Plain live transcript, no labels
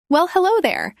Well, hello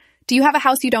there. Do you have a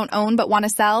house you don't own but want to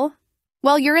sell?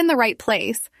 Well, you're in the right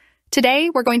place. Today,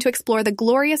 we're going to explore the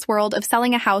glorious world of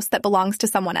selling a house that belongs to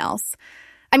someone else.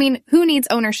 I mean, who needs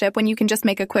ownership when you can just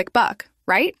make a quick buck,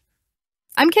 right?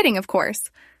 I'm kidding, of course.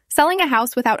 Selling a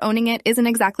house without owning it isn't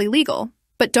exactly legal,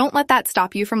 but don't let that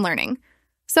stop you from learning.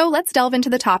 So let's delve into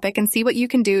the topic and see what you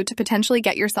can do to potentially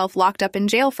get yourself locked up in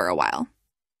jail for a while.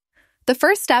 The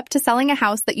first step to selling a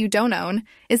house that you don't own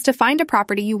is to find a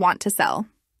property you want to sell.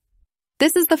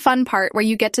 This is the fun part where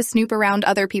you get to snoop around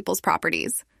other people's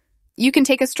properties. You can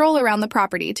take a stroll around the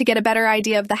property to get a better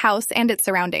idea of the house and its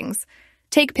surroundings.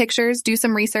 Take pictures, do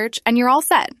some research, and you're all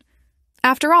set.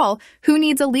 After all, who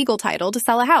needs a legal title to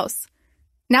sell a house?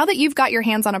 Now that you've got your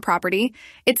hands on a property,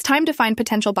 it's time to find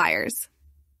potential buyers.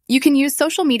 You can use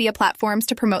social media platforms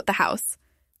to promote the house.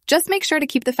 Just make sure to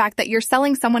keep the fact that you're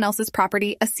selling someone else's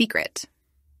property a secret.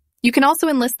 You can also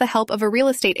enlist the help of a real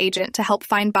estate agent to help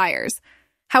find buyers.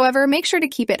 However, make sure to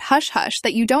keep it hush-hush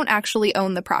that you don't actually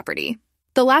own the property.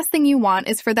 The last thing you want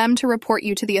is for them to report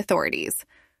you to the authorities.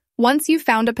 Once you've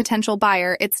found a potential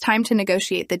buyer, it's time to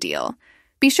negotiate the deal.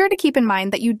 Be sure to keep in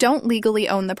mind that you don't legally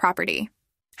own the property.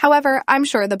 However, I'm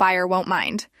sure the buyer won't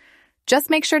mind. Just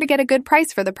make sure to get a good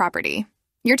price for the property.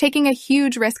 You're taking a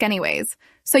huge risk anyways,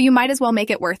 so you might as well make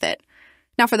it worth it.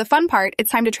 Now for the fun part,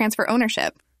 it's time to transfer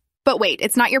ownership. But wait,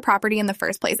 it's not your property in the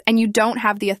first place, and you don't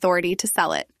have the authority to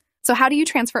sell it. So how do you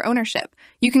transfer ownership?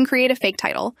 You can create a fake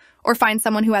title, or find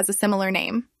someone who has a similar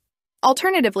name.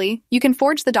 Alternatively, you can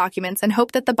forge the documents and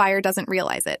hope that the buyer doesn't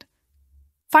realize it.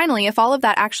 Finally, if all of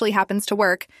that actually happens to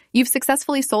work, you've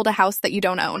successfully sold a house that you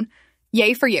don't own.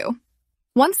 Yay for you!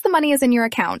 Once the money is in your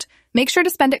account, make sure to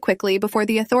spend it quickly before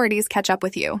the authorities catch up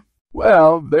with you.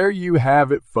 Well, there you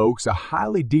have it, folks. A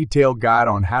highly detailed guide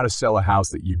on how to sell a house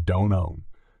that you don't own.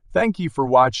 Thank you for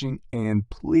watching, and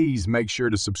please make sure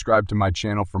to subscribe to my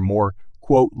channel for more,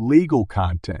 quote, legal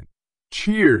content.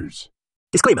 Cheers!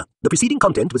 Disclaimer. The preceding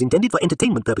content was intended for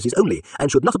entertainment purposes only and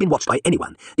should not have been watched by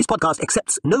anyone. This podcast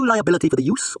accepts no liability for the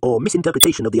use or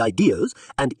misinterpretation of the ideas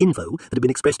and info that have been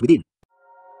expressed within.